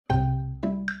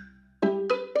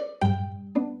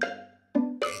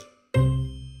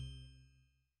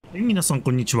皆さん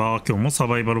こんにちは。今日もサ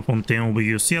バイバルフォンテンオブ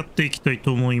ユースやっていきたい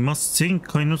と思います。前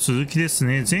回の続きです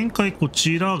ね。前回こ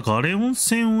ちらガレオン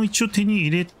船を一応手に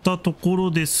入れたとこ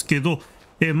ろですけど、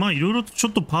まあいろいろとちょ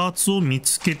っとパーツを見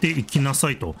つけていきな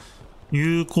さいとい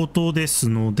うことです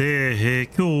ので、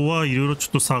今日はいろいろちょ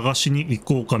っと探しに行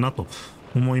こうかなと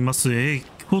思います。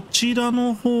こちら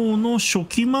の方の初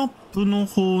期マップの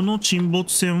方の沈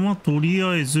没船はとり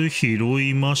あえず拾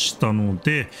いましたの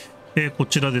で、こ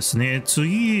ちらですね。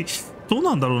次、どう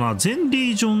なんだろうな。全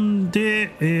リージョン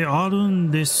で、ある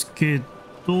んですけ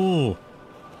ど、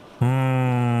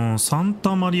サン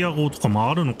タマリア号とか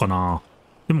もあるのかな。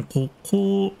でも、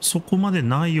そこまで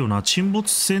ないよな。沈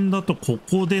没船だとこ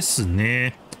こです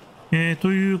ね。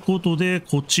ということで、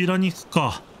こちらに行く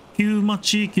か。ピューマ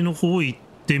地域の方行っ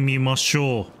てみまし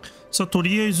ょう。さあ、と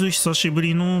りあえず久しぶ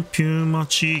りのピューマ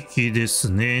地域で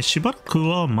すね。しばらく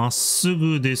はまっす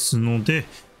ぐですので、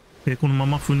このま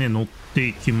ま船乗って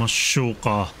いきましょう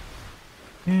か。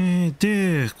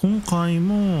で、今回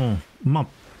も、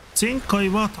前回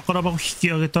は宝箱引き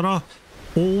上げたら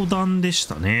砲弾でし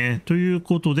たね。という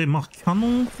ことで、キャノ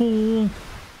ン砲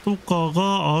とか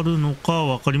があるのか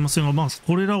わかりませんが、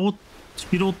これらを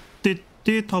拾ってっ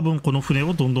て、多分この船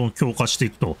をどんどん強化してい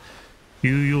くとい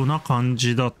うような感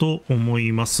じだと思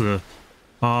います。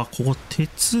ここ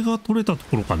鉄が取れたと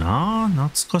ころかな。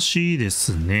懐かしいで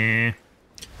すね。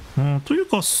という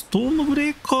か、ストームブレ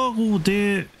ーカー号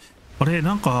で、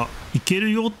なんか、行ける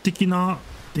よ的な、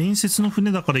伝説の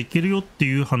船だから行けるよって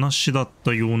いう話だっ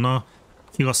たような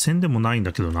気がせんでもないん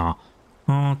だけどな。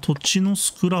土地の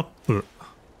スクラップ。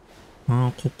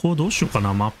ここどうしようか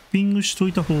な。マッピングしと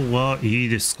いた方がいい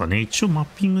ですかね。一応マッ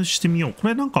ピングしてみよう。こ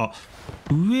れなんか、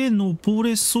上登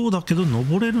れそうだけど、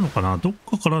登れるのかな。どっ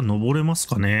かから登れます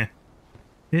かね。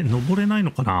登れない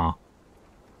のか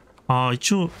な。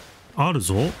一応、ある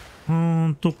ぞ。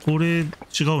これ違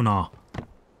うな。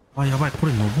やばい。こ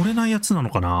れ登れないやつなの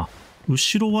かな。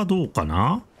後ろはどうか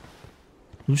な。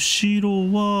後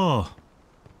ろは、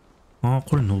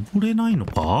これ登れないの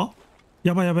か。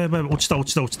やばい。落ちた。こ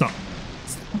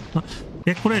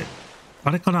れ、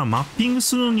あれかな。マッピング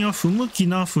するには不向き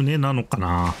な船なのか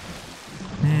な。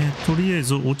とりあえ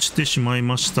ず落ちてしまい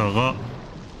ましたが、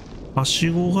はし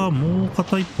ごがもう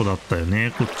片一歩だったよ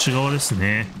ね。こっち側です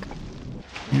ね。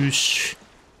よし。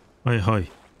はい。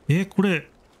これ、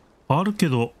あるけ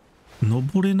ど、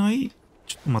登れない？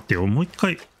ちょっと待ってよ。もう一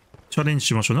回、チャレンジ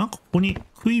しましょう。なんかここに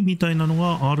杭みたいなの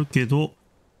があるけど、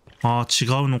違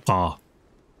うのか。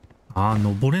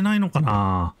登れないのか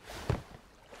な。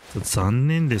残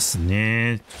念です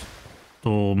ね。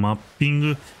マッピン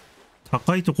グ、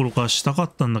高いところからしたか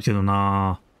ったんだけど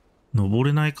な。登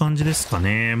れない感じですか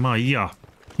ね。いいや。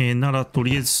なら、と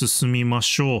りあえず進みま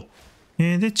しょう。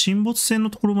で、沈没船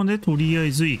のところまでとりあえ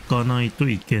ず行かないと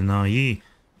いけない。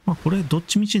これ、どっ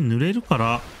ちみち濡れるか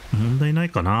ら問題な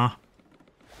いかな。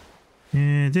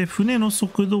で、船の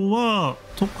速度は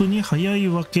特に速い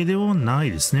わけではな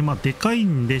いですね。でかい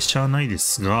んでしゃあないで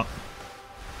すが。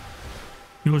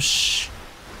よし。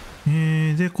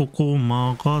で、ここを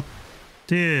曲がっ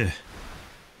て、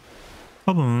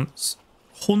多分、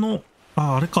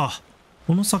あれか。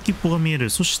この先っぽが見え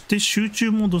る。そして集中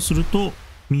モードすると、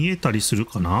見えたりする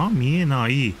かな。見えな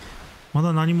い。ま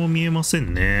だ何も見えませ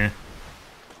んね。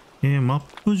マッ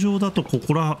プ上だとこ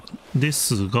こらで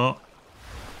すが、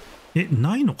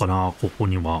ないのかなここ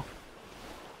には。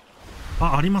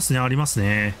ありますね、あります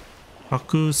ね。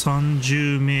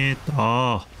130メータ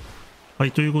ー。は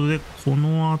い、ということで、こ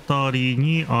の辺り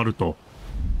にあると。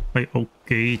はい、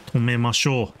OK。止めまし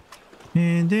ょう。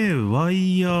で、ワ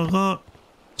イヤーが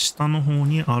下の方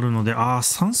にあるので、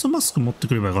酸素マスク持って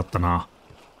くればよかったな。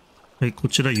はい、こ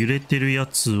ちら揺れてるや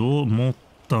つを持っ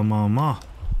たまま、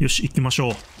よし、行きまし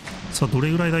ょう。さあ、どれ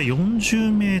ぐらいだ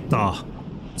 ?40 メーター。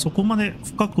そこまで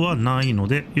深くはないの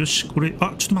で、よし、これ、ちょ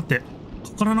っと待って。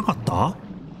かからなかった？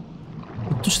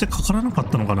ひょっとしてかからなかっ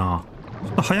たのかな？ち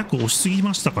ょっと早く押しすぎ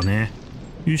ましたかね。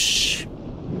よし。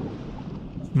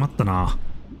待ったな。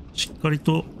しっかり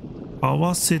と合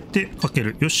わせてかけ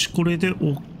る。よし、これで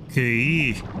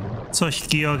OK。さあ、引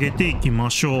き上げていきま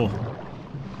しょ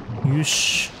う。よ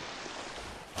し。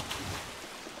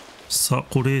さあ、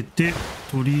これで、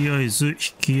とりあえず引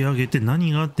き上げて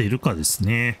何が出るかです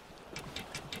ね。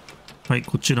はい、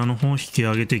こちらの方引き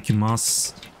上げていきま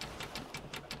す。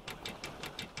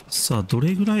さあ、あと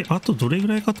どれぐ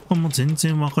らいかとかも全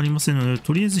然わかりませんので、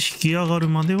とりあえず引き上がる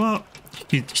までは、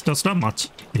ひたすら待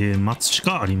つし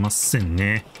かありません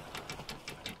ね。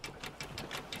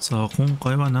さあ、今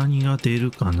回は何が出る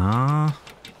かな。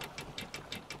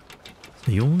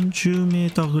40メ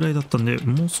ーターぐらいだったんで、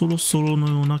もうそろそろの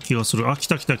ような気がする。来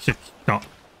た。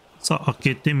さあ、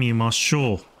開けてみまし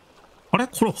ょう。あれ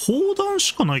これ砲弾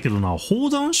しかないけどな。砲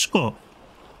弾しか、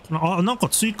あ、なんか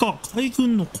追加。海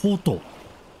軍のコート。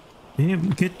ゲ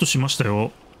ットしました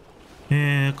よ。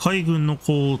海軍の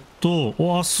コート。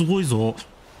わあ、すごいぞ。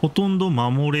ほとんど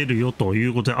守れるよとい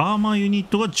うことで、アーマーユニッ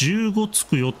トが15つ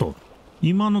くよと。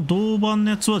今の銅板の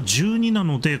やつは12な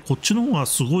ので、こっちの方が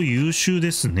すごい優秀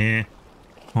ですね。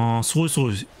ああ、すごいす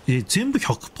ごい。全部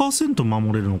 100% 守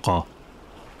れるのか。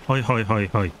はいはいはい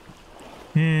はい。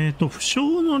負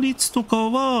傷の率とか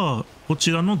は、こ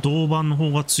ちらの銅板の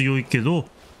方が強いけど、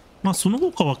まあその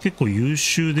他は結構優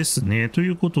秀ですね。とい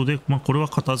うことで、まあこれは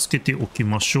片付けておき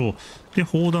ましょう。で、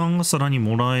砲弾がさらに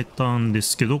もらえたんで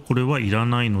すけど、これはいら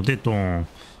ないので、ドーン。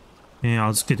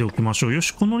預けておきましょう。よ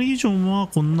し、このリージョンは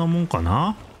こんなもんか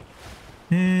な。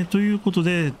ということ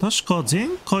で、確か前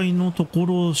回のとこ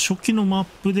ろ、初期のマッ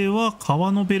プでは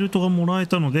革のベルトがもらえ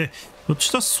たので、ひょっと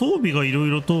したら装備がいろ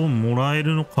いろともらえ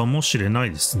るのかもしれな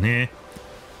いですね。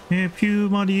ピュー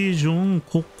マリージョン、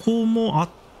ここも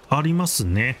あります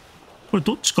ね。これ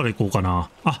どっちから行こうかな。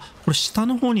あ、これ下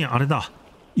の方にあれだ。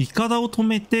イカダを止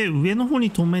めて、上の方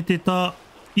に止めてた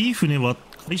いい船は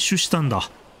回収したんだ。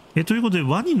ということで、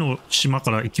ワニの島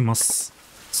から行きます。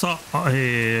さあ、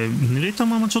濡れた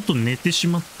ままちょっと寝てし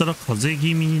まったら風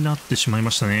邪気味になってしまい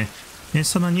ましたね。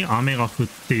さらに雨が降っ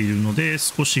ているので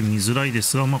少し見づらいで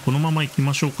すが、まあ、このまま行き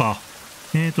ましょうか。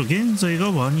現在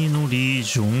がワニのリー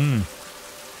ジョン。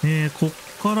こっ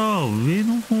から上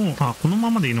の方、あ、この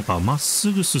ままでいいのか。まっ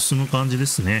すぐ進む感じで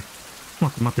すね。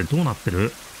待って、どうなって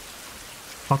る？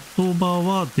鳩場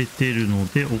は出てるの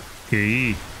で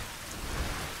OK。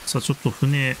さあ、ちょっと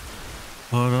船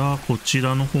からこち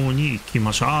らの方に行き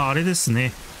ましょう。あれです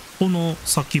ね。この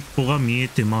先っぽが見え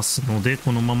てますので、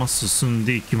このまま進ん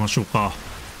でいきましょうか。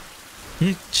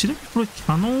ちなみにこれ、キ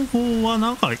ャノン砲は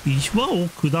なんか岩を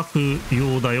砕く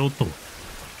ようだよと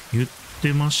言っ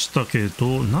てましたけ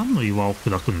ど、何の岩を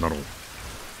砕くんだろう。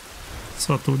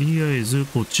さあ、とりあえず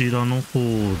こちらの方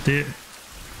で、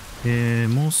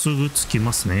もうすぐ着き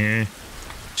ますね。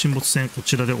沈没船、こ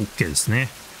ちらで OK ですね。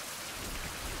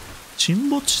沈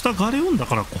没したガレオンだ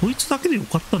からこいつだけでよ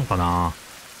かったのかな。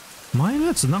前の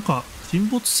やつなんか沈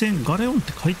没船ガレオンっ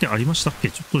て書いてありましたっけ？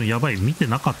ちょっとやばい、見て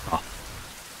なかった。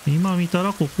今見た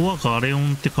らここはガレオ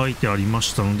ンって書いてありま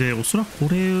したので、おそらく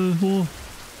これを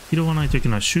拾わないといけ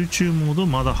ない。集中モード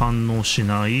まだ反応し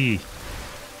ない。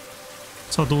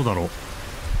さあどうだろう。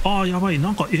ああやばい、な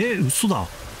んか嘘だ。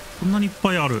こんなにいっ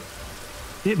ぱいある。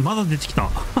まだ出てきた。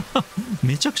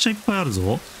めちゃくちゃいっぱいある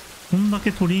ぞ。こんだ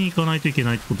け取りに行かないといけ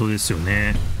ないってことですよ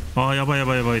ね。ああ、やば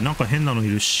い。なんか変なのい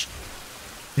るし。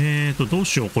どう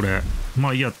しよう、これ。ま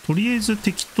あいいや、とりあえず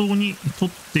適当に取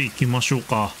っていきましょう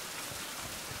か。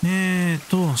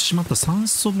しまった。酸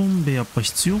素ボンベやっぱ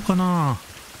必要かな。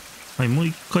はい、もう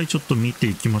一回ちょっと見て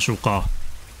いきましょうか。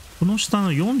この下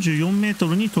の44メート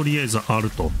ルにとりあえずある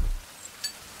と。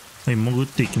はい、潜っ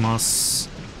ていきます。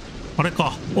あれ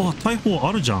か。あ、大砲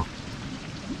あるじゃん。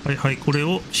はい、これ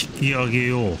を引き上げ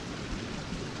よう。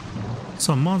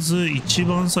さあ、まず一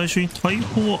番最初に大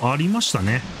砲ありました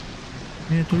ね。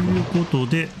ということ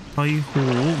で、大砲を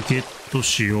ゲット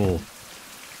しよう。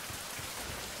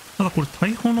ただこれ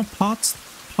大砲のパ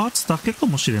ーツだけか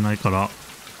もしれないから、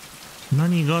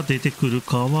何が出てくる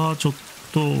かはちょっ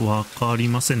とわかり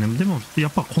ませんね。でも、や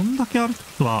っぱこんだけある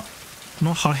とは、こ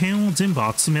の破片を全部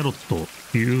集めろと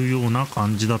いうような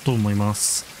感じだと思いま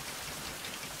す。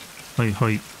はい。と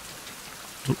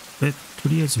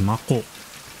りあえず巻こう。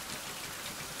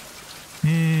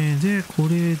で、こ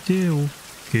れで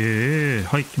OK。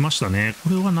はい、来ましたね。こ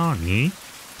れは何？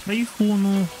大砲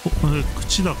の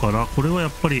口だから、これはや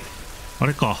っぱり、あ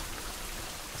れか。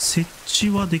設置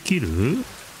はできる？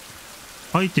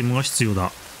アイテムが必要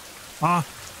だ。あ、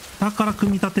だから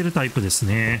組み立てるタイプです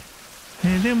ね。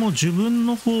でも自分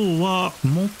の方は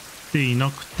持ってい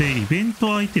なくて、イベン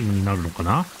トアイテムになるのか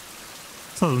な？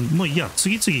さあ、もういいや、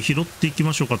次々拾っていき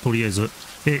ましょうか、とりあえず。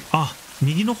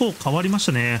右の方変わりまし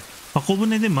たね。箱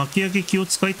舟で巻き上げ機を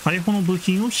使い、大砲の部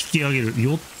品を引き上げる。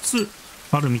4つ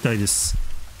あるみたいです。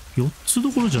4つ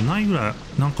どころじゃないぐらい、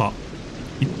なんか、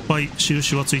いっぱい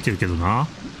印はついてるけどな。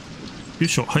よい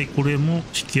しょ。はい、これも引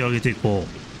き上げていこ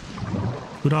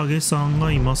う。クラゲさん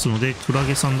がいますので、クラ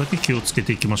ゲさんだけ気をつけ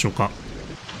ていきましょうか。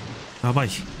やばい。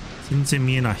全然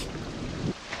見えない。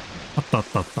あった。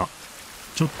ちょっ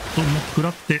ともう暗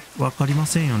ってわかりま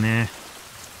せんよね。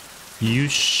よ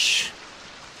し。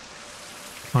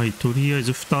はい、とりあえ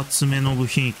ず2つ目の部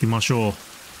品いきましょ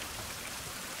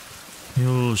う。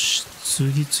よし、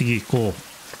次々行こう。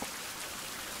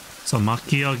さあ、巻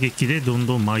き上げ機でどん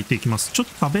どん巻いていきます。ちょっ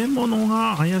と食べ物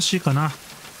が怪しいかな。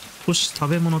少し食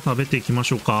べ物食べていきま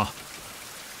しょうか。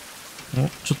お、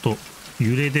ちょっと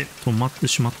揺れで止まって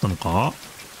しまったのか。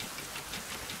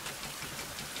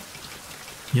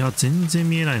いや、全然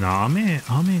見えないな。雨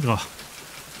が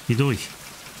ひどい。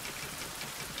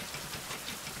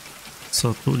さ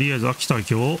あ、とりあえず秋田今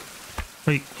日。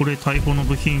はい、これ大砲の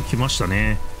部品来ました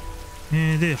ね。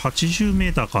で、80メ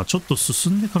ーターか。ちょっと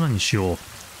進んでからにしよう。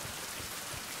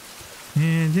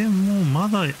でも、ま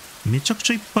だめちゃく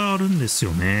ちゃいっぱいあるんです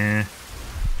よね。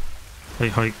はい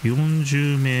はい、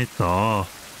40メーター。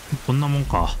こんなもん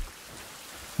か。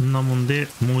こんなもんで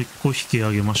もう一個引き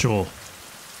上げましょう。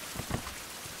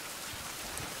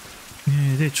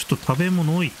で、ちょっと食べ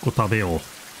物を1個食べよう。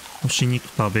干し肉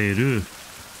食べる。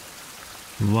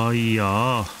ワイヤ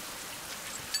ー。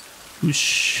よ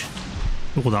し。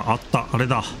どこだ？あった。あれ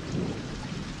だ。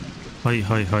はい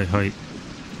はいはいはい。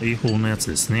大砲のやつ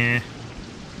ですね。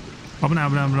危ない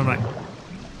危ない危ない危ない。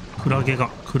クラゲが。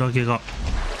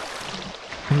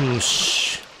よ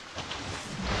し。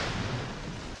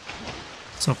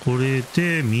さあ、これ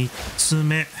で3つ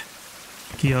目。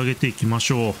引き上げていきま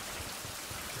しょう。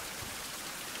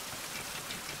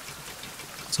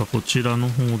さあ、こちらの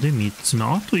方で3つ目。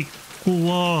あと1個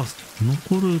は、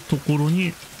残るところ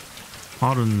に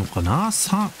あるのかな？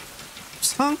 3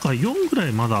か4ぐら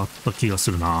いまだあった気がす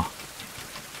るな。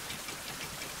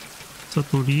さあ、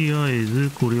とりあえず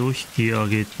これを引き上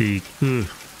げていく。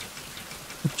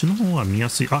こっちの方が見や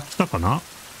すい。あ、来たかな？は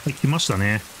い、来ました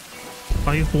ね。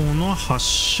大砲の発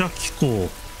射機構。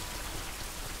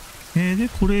で、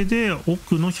これで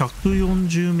奥の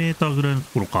140メーターぐらいのと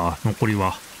ころか、残り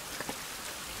は。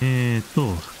た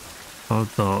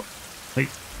だ、はい、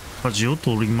舵を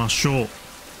取りましょう。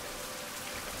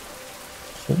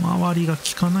小回りが効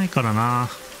かないからな。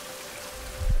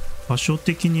場所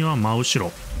的には真後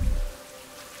ろ。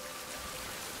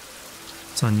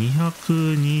さあ、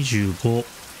225。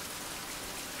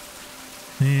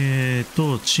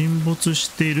沈没し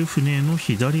ている船の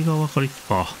左側から行く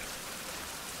か。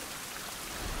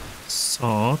さ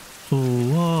あ、あと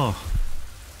は、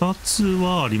2つ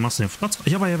はありますね。2つか。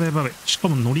やばいやばいやばい。しか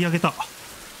も乗り上げた。こ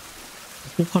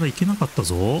こから行けなかった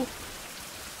ぞ。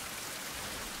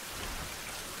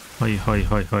はいはい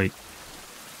はいはい。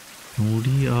乗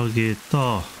り上げ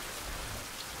た。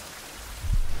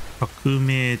100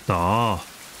メーター。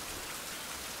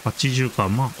80か。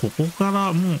まあ、ここか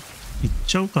らもう行っ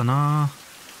ちゃうかな。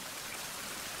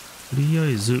とりあ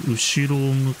えず、後ろ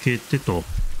を向けてと。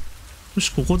よ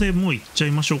し、ここでもう行っちゃ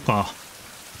いましょうか。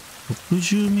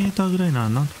60メーターぐらいなら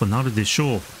なんとかなるでし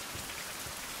ょう。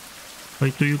は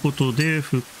い、ということで、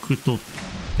フック取っ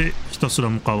てひたすら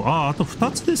向かう。あと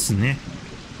2つですね。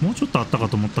もうちょっとあったか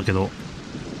と思ったけど。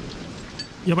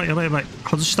やばいやばいやばい。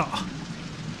外した。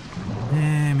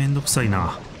めんどくさい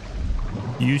な。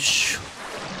よし。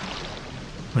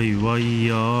はい、ワイ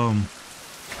ヤー。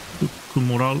フック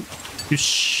もらう。よ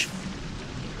し。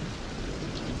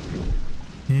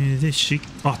で、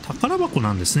宝箱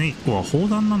なんですね。1個は砲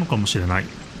弾なのかもしれない。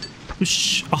よ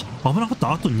し。あ、危なかっ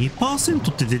た。あと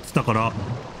 2% って出てたから、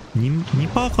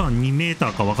2% か2メー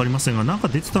ターか分かりませんが、なんか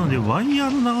出てたので、ワイヤ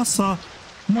ーの長さ、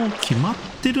もう決まっ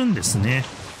てるんですね。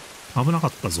危なか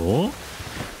ったぞ。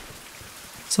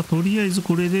さあ、とりあえず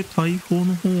これで大砲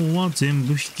の方は全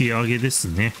部引き上げです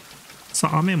ね。さ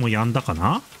あ、雨も止んだか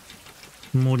な？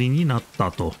曇りになっ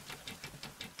たと。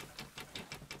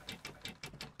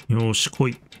よし、来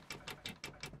い。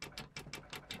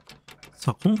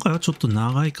さあ、今回はちょっと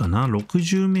長いかな。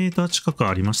60メーター近く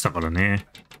ありましたからね。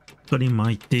しっかり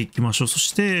巻いていきましょう。そ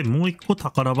して、もう一個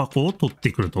宝箱を取っ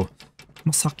てくると。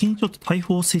まあ、先にちょっと大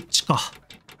砲設置か。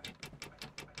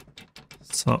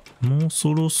さあ、もう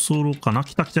そろそろかな。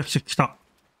来た。こ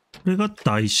れが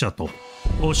台車と。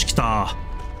よし、来た。さ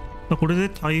あ、これで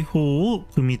大砲を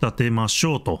組み立てまし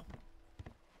ょうと。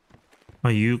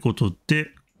はい、いうこと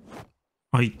で、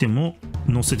アイテムを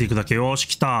乗せていくだけ。よし、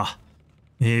来た。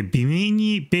ビミ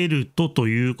ニベルトと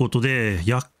いうことで、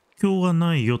薬莢が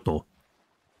ないよと。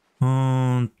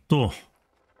こ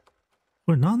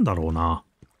れなんだろうな。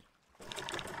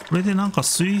これでなんか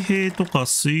水平とか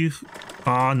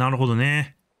なるほど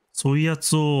ね。そういうや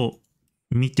つを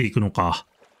見ていくのか。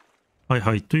はい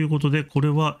はい。ということで、これ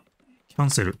はキャ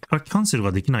ンセル。キャンセル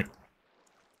ができない。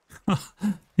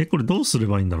これどうすれ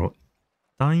ばいいんだろう。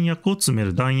弾薬を詰め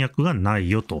る弾薬がない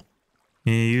よと、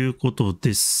いうこと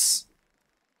です。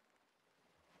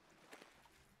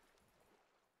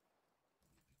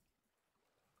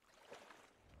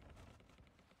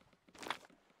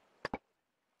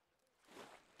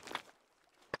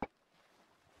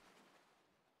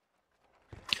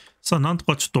さあ、なんと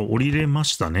かちょっと降りれま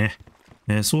したね。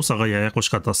操作がややこし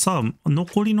かった。さあ、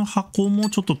残りの箱も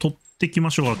ちょっと取ってきま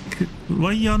しょうか。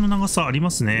ワイヤーの長さあり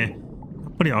ますね。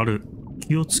ぱりある。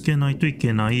気をつけないとい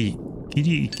けない。ギ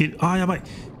リいける。ああ、やばい。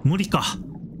無理か。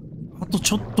あと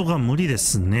ちょっとが無理で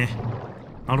すね。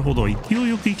なるほど。勢い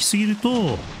よく行き過ぎると、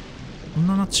こん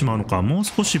ななってしまうのか。もう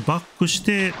少しバックし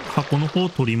て箱の方を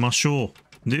取りましょ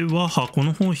う。では、箱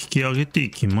の方を引き上げてい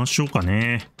きましょうか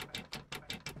ね。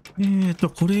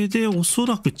これでおそ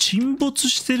らく沈没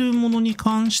してるものに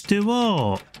関して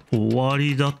は終わ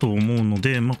りだと思うの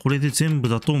で、これで全部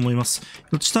だと思います。ひ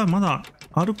ょっとしたらまだ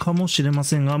あるかもしれま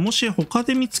せんが、もし他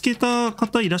で見つけた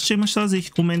方いらっしゃいましたら、ぜ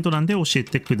ひコメント欄で教え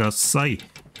てください。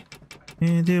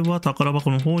では、宝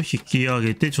箱の方を引き上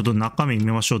げて、ちょっと中身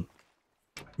見ましょう。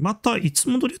また、いつ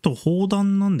も通りと砲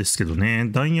弾なんですけどね。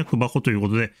弾薬箱というこ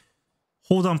とで、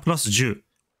砲弾プラス10。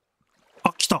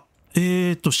あ、来た。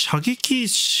射撃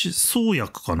創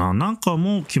薬かななんか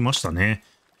も来ましたね。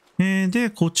で、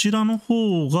こちらの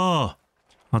方が、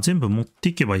全部持って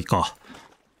いけばいいか。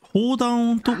砲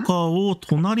弾とかを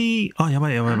隣、や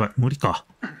ばい、無理か。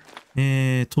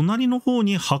隣の方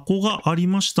に箱があり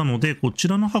ましたので、こち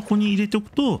らの箱に入れてお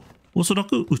くと、おそら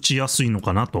く撃ちやすいの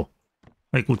かなと。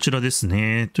はい、こちらです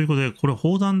ね。ということで、これ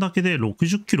砲弾だけで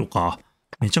60キロか。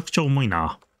めちゃくちゃ重い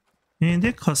な。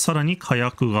で、さらに火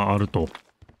薬があると。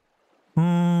こ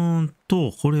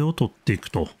れを取っていく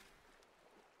と。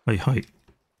はいはい。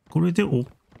これで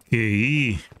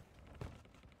OK。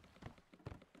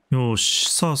よし。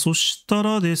さあ、そした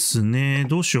らですね、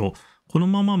どうしよう。この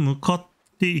まま向かっ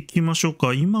ていきましょう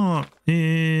か。今、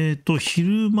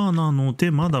昼間なの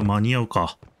でまだ間に合う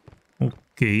か。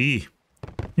OK。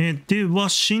では、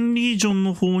新リージョン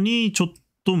の方にちょっ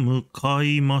と向か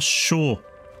いましょう。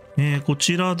こ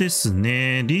ちらです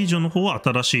ね。リージョンの方は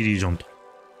新しいリージョンと。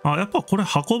やっぱこれ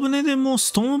箱舟でも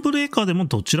ストームブレーカーでも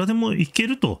どちらでもいけ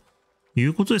るとい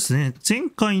うことですね。前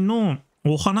回の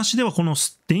お話ではこの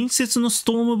伝説のス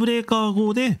トームブレーカー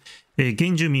号で、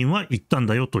原住民は行ったん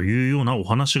だよというようなお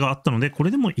話があったので、これ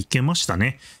でも行けました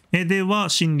ね。では、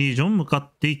新リージョン向かっ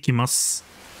ていきます。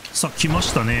さあ、来ま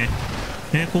したね。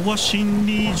ここは新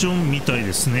リージョンみたい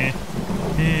ですね。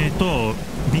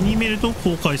ビニメルトを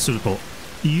公開すると、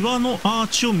岩のアー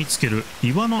チを見つける。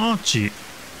岩のアーチ。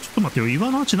ちょっと待ってよ。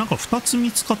岩のアーチなんか2つ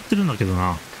見つかってるんだけど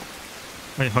な。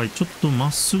はいはい。ちょっとま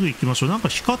っすぐ行きましょう。なんか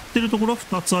光ってるところは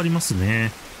2つあります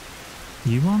ね。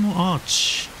岩のアー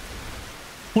チ。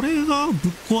これがぶっ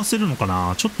壊せるのか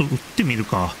な？ちょっと撃ってみる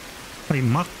か。はい。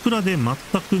真っ暗で全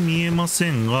く見えま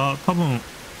せんが、多分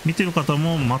見てる方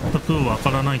も全くわか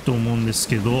らないと思うんです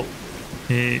けど、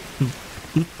撃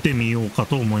ってみようか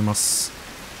と思います。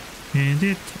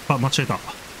で、間違えた。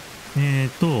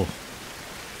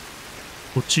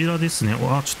こちらですね。ちょ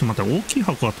っと待って、大きい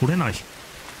箱が取れない。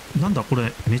なんだこ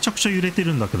れ、めちゃくちゃ揺れて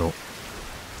るんだけど。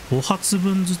5発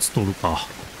分ずつ取るか。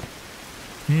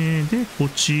で、こ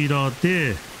ちら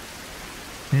で、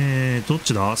どっ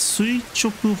ちだ？垂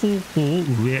直方向を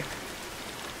上。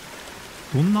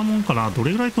どんなもんかな？ど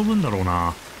れぐらい飛ぶんだろう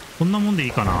な。こんなもんでい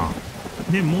いかな。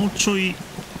で、もうちょい、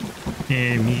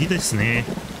右ですね。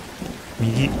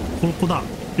右。ここだ。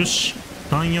よし。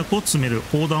弾薬を詰める。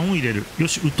砲弾を入れる。よ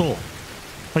し、撃とう。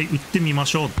はい、撃ってみま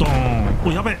しょう。ドーン。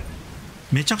お、やべえ。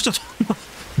めちゃくちゃ飛んだ。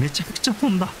めちゃくちゃ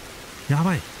飛んだ。や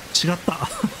ばい。違った。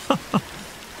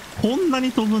こんな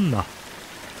に飛ぶんだ。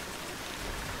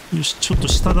よし、ちょっと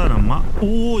下だな。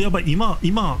おー、やばい。今、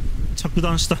着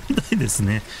弾したみたいです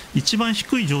ね。一番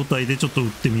低い状態でちょっと撃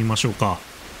ってみましょうか。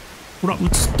ほら、撃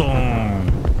つ。ドー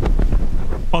ン。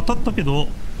当たったけど、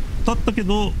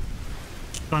効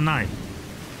かない。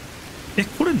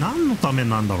これ何のため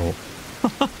なんだろ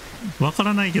う。わか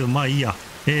らないけど、まあいいや。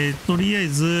とりあえ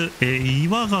ず、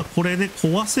岩がこれで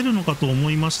壊せるのかと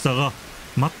思いましたが、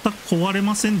全く壊れ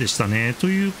ませんでしたね。と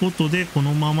いうことで、こ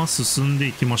のまま進んで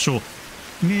いきましょう。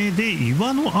で、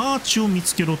岩のアーチを見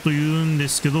つけろというんで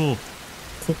すけど、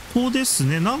ここです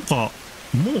ね。なんか、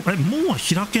門は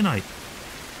開けない。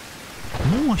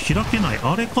門は開けない。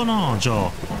あれかな？じゃ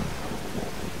あ。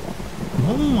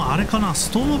門はあれかな？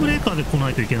ストームブレーカーで来な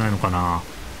いといけないのかな？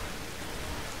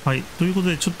はい。ということ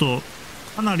で、ちょっと、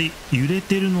かなり揺れ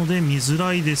てるので見づ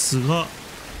らいですが、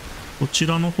こち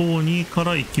らの方にか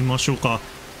ら行きましょうか。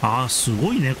す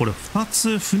ごいね。これ2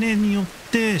つ船によっ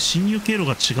て進入経路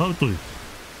が違うと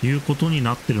いうことに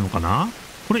なってるのかな？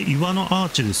これ岩のアー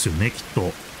チですよね、きっ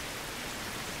と。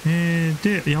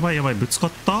で、やばい。ぶつかっ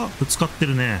て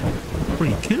るね。こ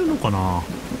れいけるのかな？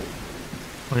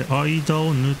はい、間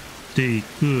を縫ってい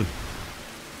く。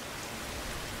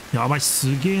やばい、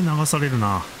すげえ流される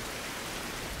な。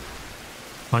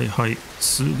はいはい。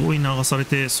すごい流され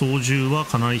て、操縦は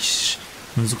かなり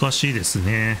難しいです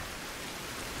ね。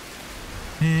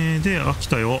で、来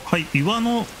たよ。はい。岩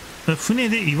の船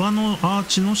で岩のアー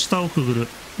チの下をくぐる。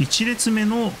1列目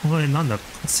の、なんだ、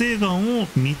火成岩を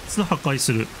3つ破壊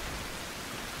する。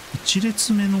1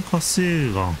列目の火成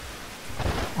岩。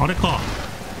あれか。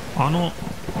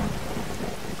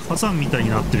火山みたいに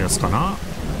なってるやつかな。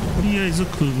とりあえず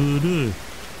くぐる。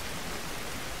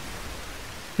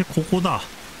で、ここだ。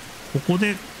ここ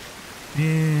で、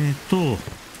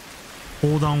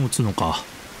砲弾を撃つのか。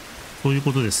そういう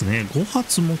ことですね。5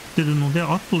発持ってるので、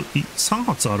あと3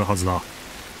発あるはずだ。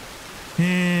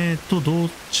どっ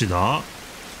ちだ？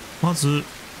まず、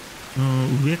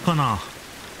上かな。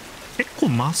結構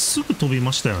まっすぐ飛び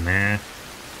ましたよね。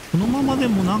このままで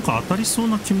もなんか当たりそう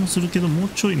な気もするけど、もう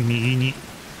ちょい右に。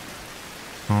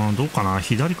どうかな？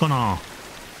左かな？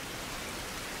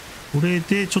これ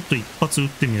でちょっと一発撃っ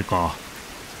てみるか。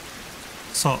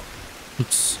さあ、撃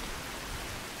つ。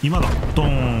今だ。ドー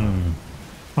ン。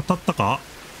当たったか？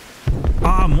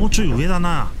ああ、もうちょい上だ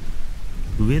な。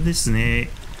上ですね。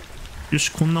よし、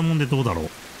こんなもんでどうだろう。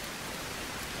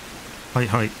はい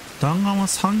はい。弾丸は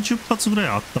30発ぐらい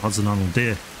あったはずなの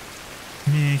で、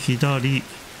左。も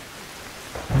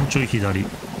うちょい左。よ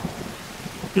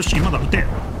し、今だ。撃て。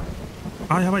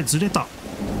あ、やばい、ずれた。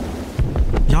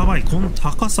やばい、この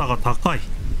高さが高い。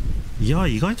いや、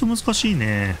意外と難しい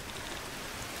ね。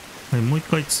はい、もう一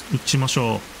回撃ちまし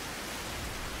ょ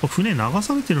う。船流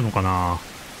されてるのかな？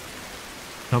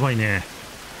やばいね。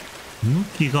向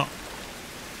きが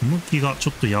ち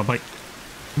ょっとやばい。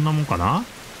こんなもんかな？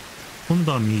今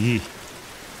度は右。よ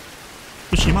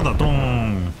し、今だ。ドー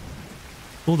ン。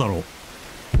どうだろう。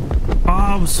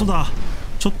あー、嘘だ。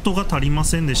ちょっとが足りま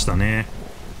せんでしたね。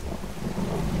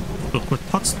これ、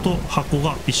立つと箱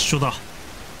が一緒だ。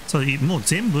さあ、もう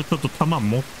全部ちょっと弾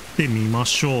持ってみま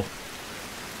しょう。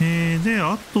で、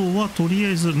あとはとりあ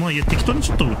えず、まあ、適当に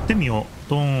ちょっと撃ってみよう。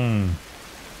ドーン。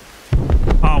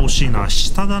あー、惜しいな。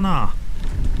下だな。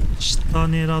下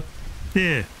狙っ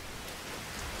て、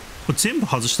これ全部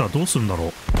外したらどうするんだろ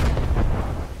う。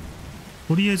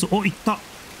とりあえず、お、いった。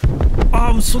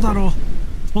あー、嘘だろ。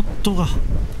ポットが。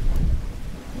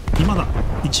今だ。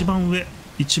一番上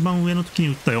の時に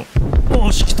撃ったよ。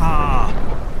おし、来た。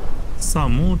さあ、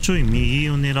もうちょい右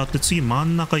を狙って、次真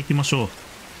ん中行きましょう。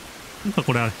なんか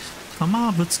これ、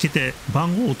弾ぶつけて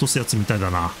番号を落とすやつみたいだ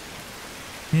な。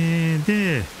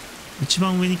で、一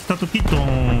番上に来た時、ドー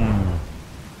ン。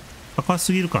高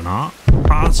すぎるかな？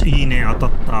あー、いいね、当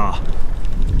たった。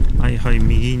はいはい、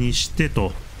右にして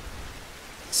と。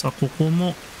さあ、ここ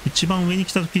も一番上に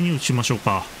来た時に撃ちましょう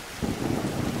か。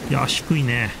いや、低い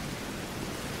ね。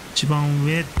一番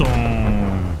上、ドー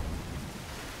ン。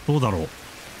どうだろう。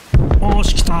おー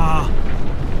し、来た。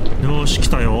よーし、来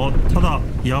たよ。ただ、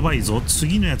やばいぞ。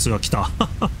次のやつが来た。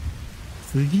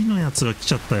次のやつが来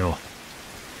ちゃったよ。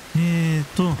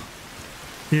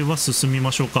では進み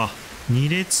ましょうか。2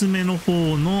列目の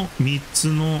方の3つ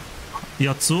の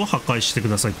やつを破壊してく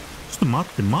ださい。ちょっと待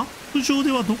って、マップ上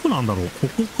ではどこなんだろう。こ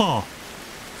こ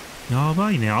か。や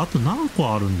ばいね。あと何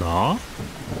個あるんだ？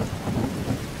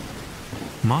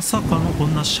まさかのこ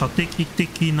んな射的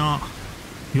的な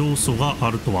要素が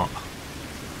あるとは。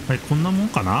はい、こんなもん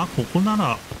かな？ここな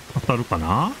ら当たるか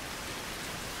な？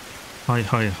はい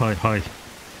はいはいはい。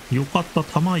よかった。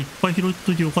弾いっぱい拾っ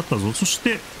といてよかったぞ。そし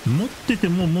て、持ってて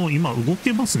ももう今動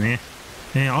けますね。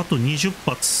あと20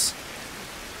発。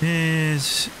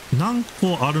何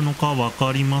個あるのか分か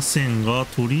りませんが、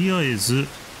とりあえず、や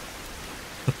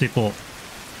っていこ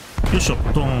う。よいしょ、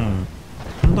ドーン。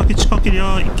こんだけ近けり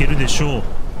ゃいけるでしょう。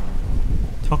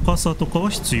高さとかは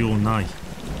必要ない。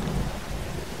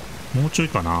もうちょい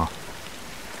かな。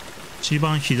一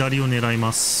番左を狙い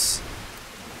ます。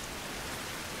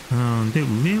で、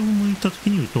上を向いた時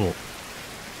に言うと、よ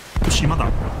し、今だ。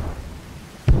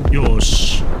よ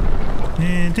し。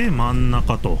で、真ん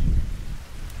中と。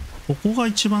ここが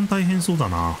一番大変そうだ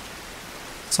な。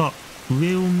さあ、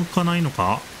上を向かないの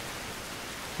か？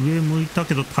上向いた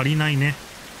けど足りないね。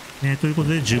ということ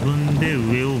で、自分で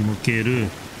上を向ける。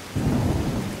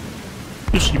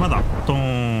よし、今だ。ドー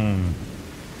ン。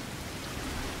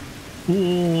お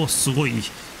ー、すごい。いっ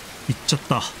ちゃっ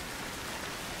た。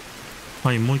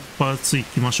はい、もう一発行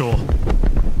きましょ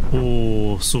う。お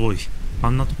ー、すごい。あ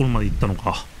んなところまで行ったの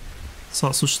か。さ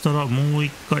あ、そしたらもう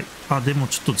一回。あ、でも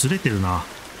ちょっとずれてるな。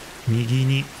右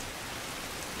に。い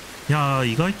やー、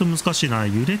意外と難しいな。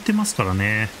揺れてますから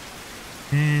ね。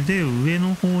で、上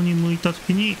の方に向いたと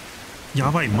きに、や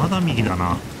ばい、まだ右だ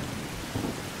な。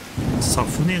さあ、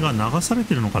船が流され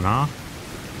てるのかな。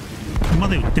ま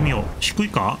で撃ってみよう。低い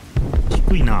か？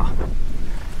低いな。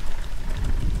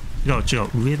違う違う、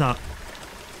上だ。よ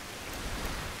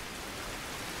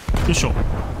いしょ。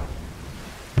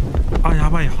あ、や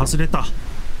ばい、外れた。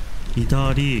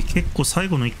左、結構最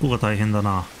後の1個が大変だ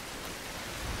な。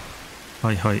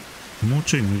はいはい。もう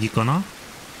ちょい右かな。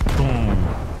ドーン。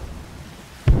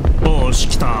おーし、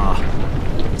来た。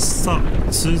さ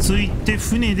あ、続いて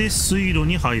船で水路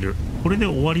に入る。これで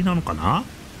終わりなのかな。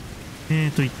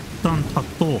一旦立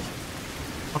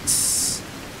つ。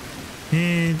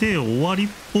で、終わりっ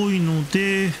ぽいの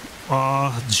で、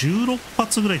16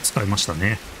発ぐらい使いました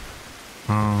ね。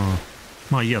ま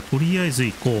あいいや、とりあえず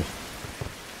行こう。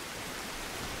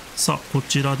さあ、こ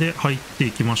ちらで入って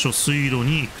いきましょう。水路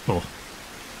に行くと。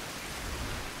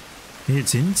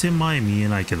全然前見え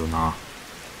ないけどな。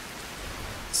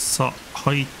さあ、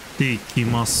入っていき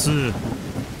ます。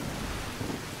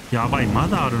やばい、ま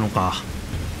だあるのか。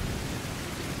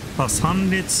さあ、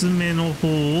3列目の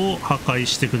方を破壊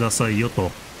してくださいよ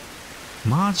と。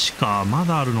マジか、ま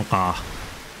だあるのか。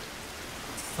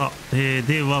さあ、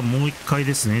ではもう一回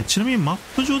ですね。ちなみにマッ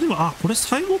プ上では、これ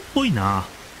最後っぽいな。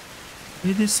こ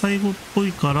れで最後っぽ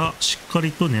いから、しっか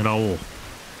りと狙おう。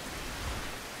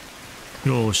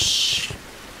よし。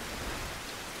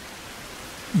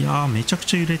いやー、めちゃく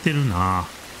ちゃ揺れてるな。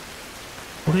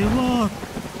これは、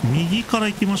右から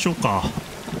行きましょうか。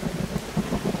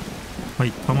は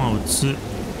い、弾撃つ。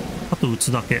あと撃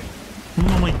つだけ。この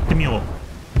まま行ってみよう。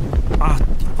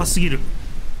高すぎる。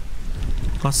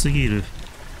高すぎる。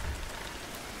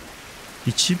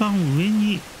一番上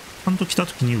にちゃんと来た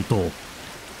時に撃とう。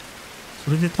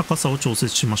それで高さを調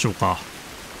節しましょうか。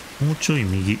もうちょい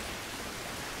右。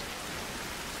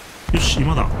よし、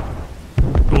今だ。よ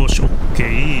し、オッケ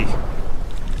ー。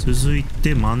続い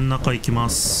て真ん中行きま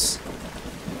す。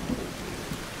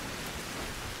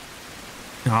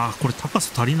これ高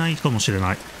さ足りないかもしれ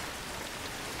ない。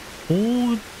ど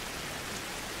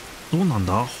うなん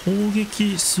だ、砲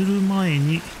撃する前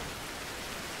に、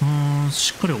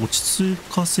しっかり落ち着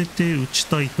かせて撃ち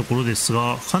たいところです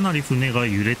が、かなり船が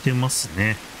揺れてます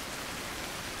ね。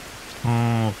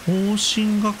方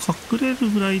針が隠れる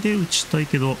ぐらいで撃ちたい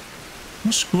けど、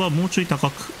もしくはもうちょい高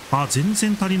く。全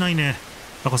然足りないね。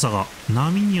高さが。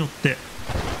波によって。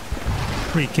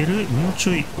これいける？もう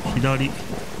ちょい左。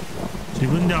自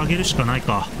分で上げるしかない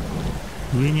か。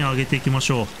上に上げていきま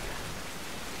しょ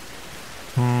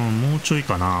う。もうちょい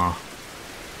かな。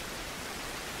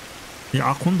い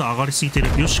や、今度上がりすぎて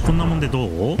る。よし、こんなもんでど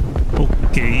う？オ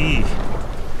ッケー。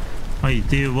はい、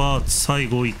では、最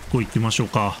後1個いきましょう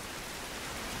か。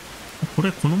こ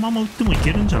れ、このまま撃ってもい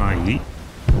けるんじゃない？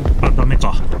ダメ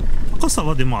か。高さ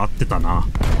はでも合ってたな。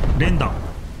連打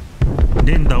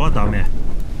はダメ。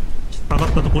下がっ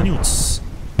たところに撃つ。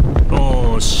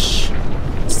よーし。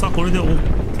さあ、これで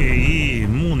OK。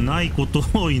もうないこと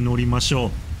を祈りましょ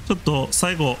う。ちょっと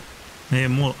最後、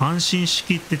もう安心し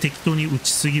きって適当に撃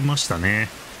ちすぎましたね。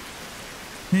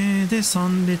で、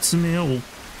3列目は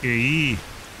OK。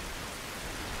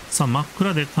さあ、真っ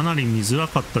暗でかなり見づら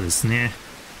かったですね。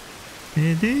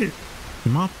で、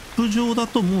マップ上だ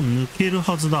ともう抜ける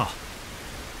はずだ。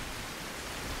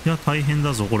いや、大変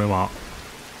だぞ、これは。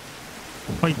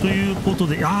はい、ということ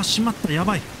で、しまった、や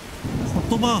ばい。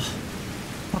言葉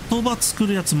作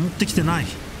るやつ持ってきてない。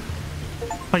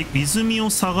はい、泉を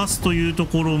探すというと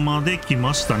ころまで来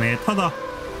ましたね。ただ、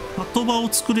言葉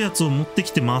を作るやつを持って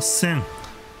きてません。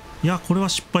いや、これは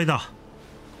失敗だ。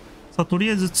さあ、とり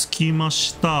あえず着きま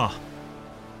した。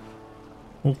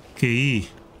OK。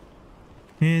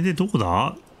で、どこ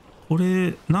だ？こ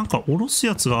れ、なんか下ろす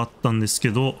やつがあったんです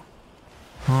けど、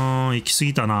行き過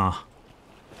ぎたな。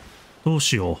どう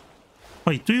しよう。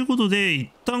はい、ということで、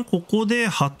一旦ここで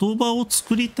鳩場を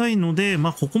作りたいので、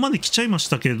ここまで来ちゃいまし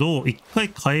たけど、一回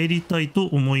帰りたいと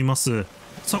思います。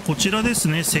さあ、こちらです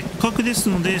ね。せっかくです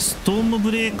ので、ストーム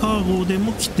ブレーカー号で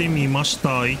も来てみまし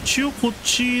た。一応こ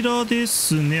ちらで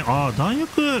すね。弾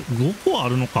薬5個あ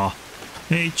るのか。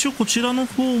一応こちらの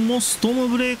方もストーム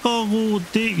ブレーカー号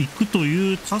で行くと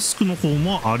いうタスクの方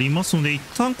もありますので、一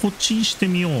旦こっちにして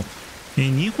みよう。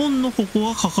2本の矛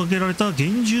が掲げられた原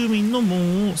住民の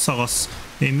門を探す。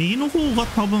右の方が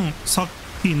多分さっ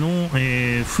きの、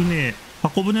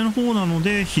箱舟の方なの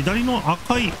で、左の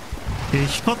赤い、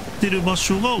光ってる場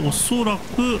所がおそら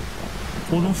く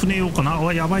この船用か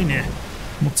な。やばいね。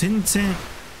もう全然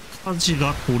舵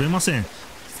が取れません。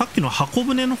さっきの箱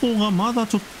舟の方がまだ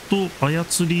ちょっと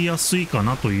操りやすいか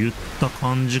なといった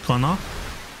感じかな。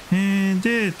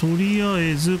で、とりあ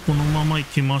えずこのまま行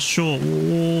きましょう。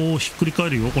ひっくり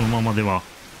返るよ、このままでは。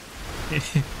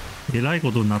えらい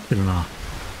ことになってるな。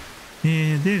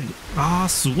で、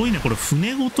すごいね。これ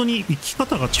船ごとに生き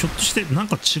方がちょっとしてなん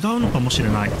か違うのかもしれ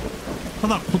ない。た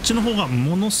だ、こっちの方が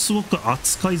ものすごく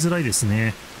扱いづらいです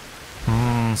ね。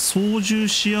操縦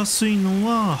しやすいの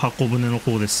は箱舟の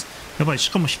方です。やばい、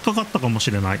しかも引っかかったかもし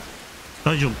れない。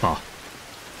大丈夫か。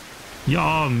いや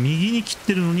ー、右に切っ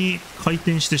てるのに回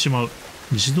転してしまう。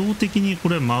自動的にこ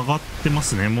れ曲がってま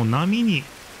すね。もう波に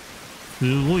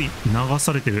すごい流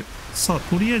されてる。さあ、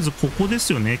とりあえずここで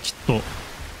すよね、きっと。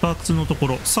2つのとこ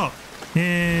ろ。さあ、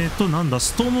なんだ、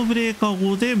ストームブレーカー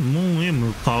号で門へ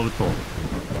向かうと。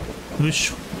よい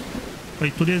しょ。は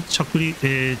い、とりあえず着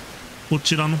陸、こ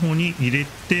ちらの方に入れ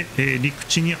て、陸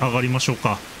地に上がりましょう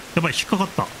か。やばい、引っかかっ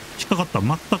た。引っかかった。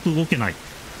全く動けない。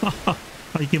は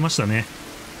い、いけましたね。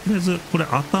とりあえず、これ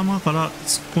頭から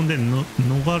突っ込んで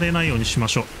逃れないようにしま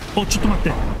しょう。お、ちょっと待って。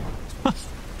ちょっ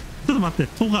と待っ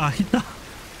て、戸が開いた。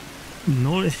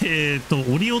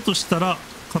降りようとしたら、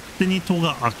勝手に戸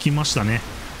が開きましたね。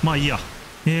まあいいや。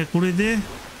これで、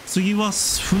次は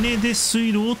船で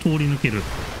水路を通り抜ける。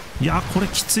いや、これ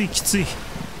きついきつい。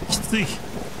きつい。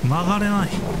曲がれない。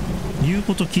言う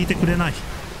こと聞いてくれない。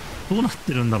どうなっ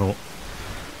てるんだろう。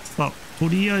さあ、と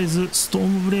りあえず、ストー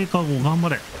ムブレーカー号頑張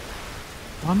れ。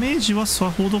ダメージはさ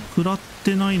ほど食らっ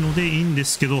てないのでいいんで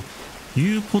すけど、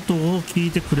言うことを聞い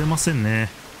てくれませんね。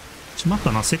しまっ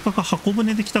たな。せっかく箱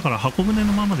舟できたから箱舟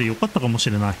のままでよかったかも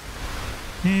しれない。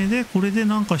で、これで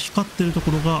なんか光ってるとこ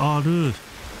ろがある。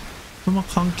これは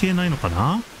関係ないのか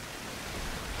な。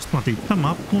ちょっと待って、一旦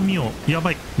マップを見よう。や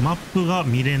ばい。マップが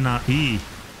見れない。い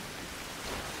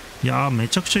やー、め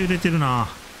ちゃくちゃ揺れてるな。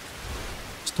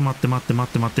ちょっと待って待って待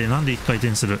って待って。なんで一回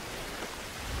転する。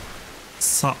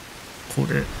さあ、こ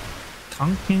れ、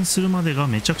探検するまでが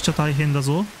めちゃくちゃ大変だ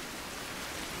ぞ。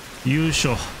よいし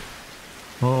ょ。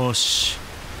よし。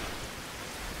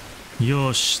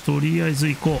よし。とりあえず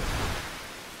行こ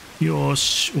う。よ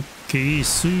し。オッケー。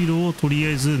水路をとり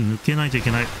あえず抜けないといけ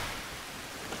ない。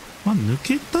まあ、抜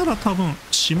けたら多分、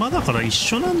島だから一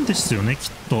緒なんですよね、き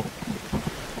っと。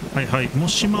はいはい。もう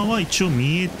島は一応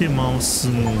見えてます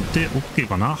ので、OK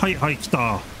かな。はいはい、来た。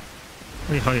は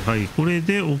いはいはい。これ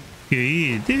で OK。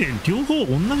で、両方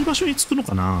同じ場所に着くの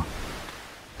かな。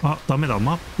あ、ダメだ。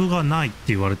マップがないって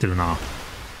言われてるな。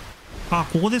あ、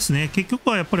ここですね。結局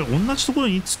はやっぱり同じところ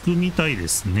に着くみたいで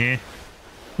すね。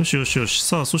よしよしよし。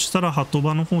さあ、そしたら鳩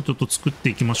場の方ちょっと作って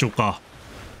いきましょうか。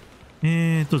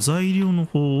材料の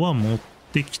方は持っ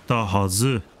てきたは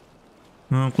ず。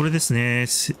これですね。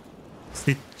設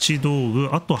置道具。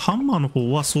あと、ハンマーの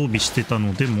方は装備してた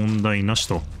ので問題なし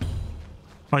と。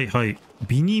はいはい。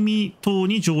ビニミ島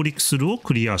に上陸するを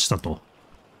クリアしたと。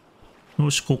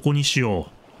よし、ここにしよ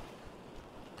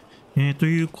う。と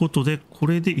いうことで、こ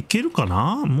れでいけるか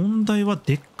な。問題は、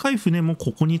でっかい船も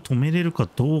ここに止めれるか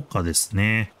どうかです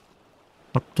ね。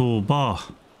あとは、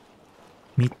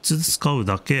3つ使う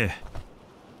だけ。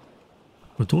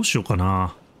これどうしようか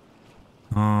な。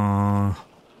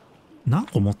何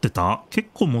個持ってた？結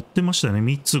構持ってましたよね。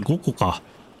3つ、5個か。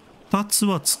2つ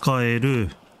は使える。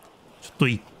ちょっと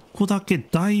1個だけ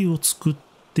台を作っ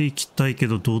ていきたいけ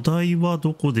ど、土台は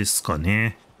どこですか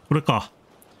ね。これか。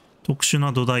特殊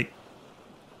な土台。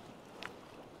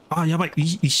あ、やばい。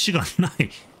石がな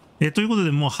い。ということ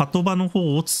で、もう鳩場の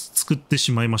方を作って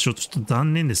しまいましょう。ちょっと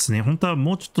残念ですね。本当は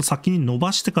もうちょっと先に伸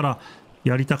ばしてから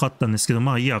やりたかったんですけど、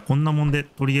まあいいや、こんなもんで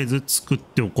とりあえず作っ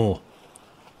ておこ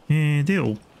う。で、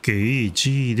OK。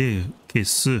G で消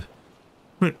す。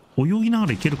これ、泳ぎなが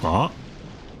らいけるか？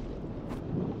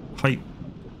はい。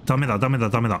ダメだ、ダメだ、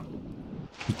ダメだ。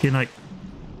いけない。い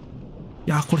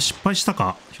やー、これ失敗した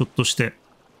か？ひょっとして。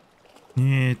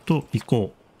行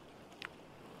こう。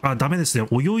あ、ダメですね。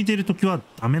泳いでるときは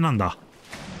ダメなんだ。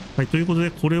はい、ということで、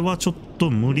これはちょっ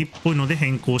と無理っぽいので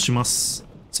変更します。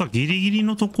さあ、ギリギリ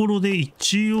のところで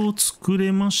一応作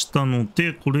れましたの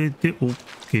で、これで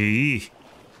OK。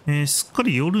すっか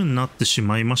り夜になってし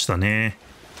まいましたね。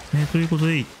ということ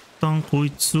で、一旦こ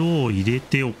いつを入れ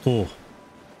ておこう。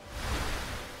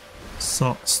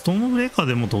さあ、ストームブレーカー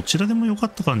でもどちらでもよか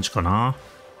った感じかな。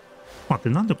待って、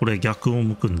なんでこれ逆を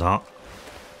向くんだ？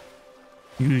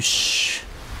よし。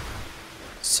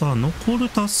さあ、残る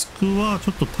タスクは、ち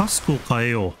ょっとタスクを変え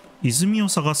よう。泉を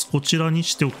探す、こちらに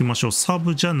しておきましょう。サ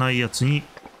ブじゃないやつに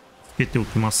つけてお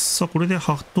きます。さあ、これで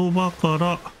鳩場か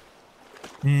ら、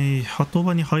鳩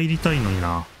場に入りたいのに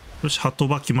な。よし、鳩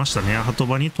場来ましたね。鳩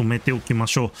場に止めておきま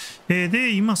しょう。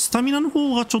で、今、スタミナの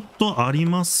方がちょっとあり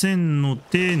ませんの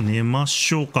で、寝ま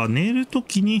しょうか。寝ると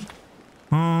きに、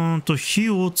火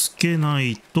をつけな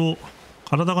いと、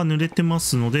体が濡れてま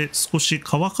すので、少し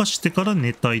乾かしてから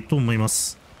寝たいと思いま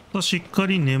す。しっか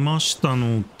り寝ました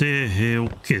ので、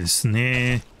OK です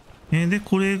ね。で、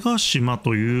これが島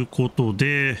ということ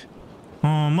で、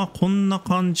まあ、こんな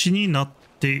感じになっ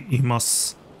ていま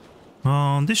す。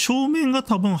で、正面が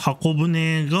多分箱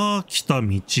舟が来た道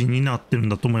になってるん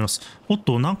だと思います。おっ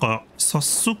と、なんか、早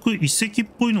速遺跡っ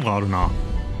ぽいのがあるな。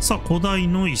さあ、古代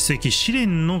の遺跡、試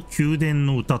練の宮殿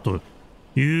の歌と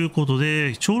いうこと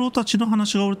で、長老たちの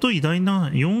話がおると、偉大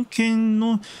な四賢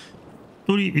の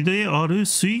一人である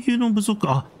水牛の部族、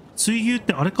あ、水牛っ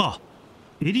てあれか、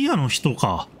エリアの人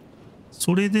か。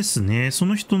それですね。そ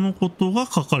の人のことが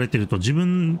書かれていると、自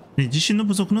身の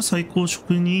部族の最高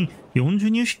職人40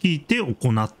人を率いて行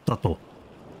ったと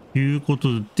いうこと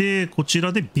で、こち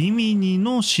らでビミニ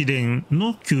の試練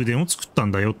の宮殿を作った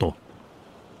んだよと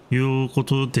いうこ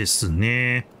とです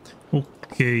ね。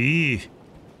OK。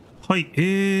はい。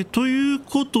という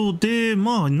ことで、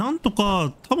まあ、なんと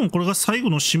か、多分これが最後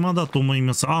の島だと思い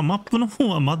ます。あ、マップの方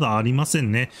はまだありませ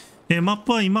んね。マッ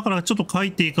プは今からちょっと書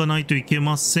いていかないといけ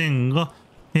ませんが、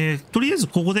とりあえず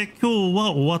ここで今日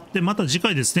は終わって、また次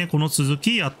回ですね、この続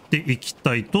きやっていき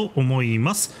たいと思い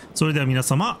ます。それでは皆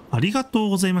様、ありがとう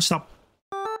ございました。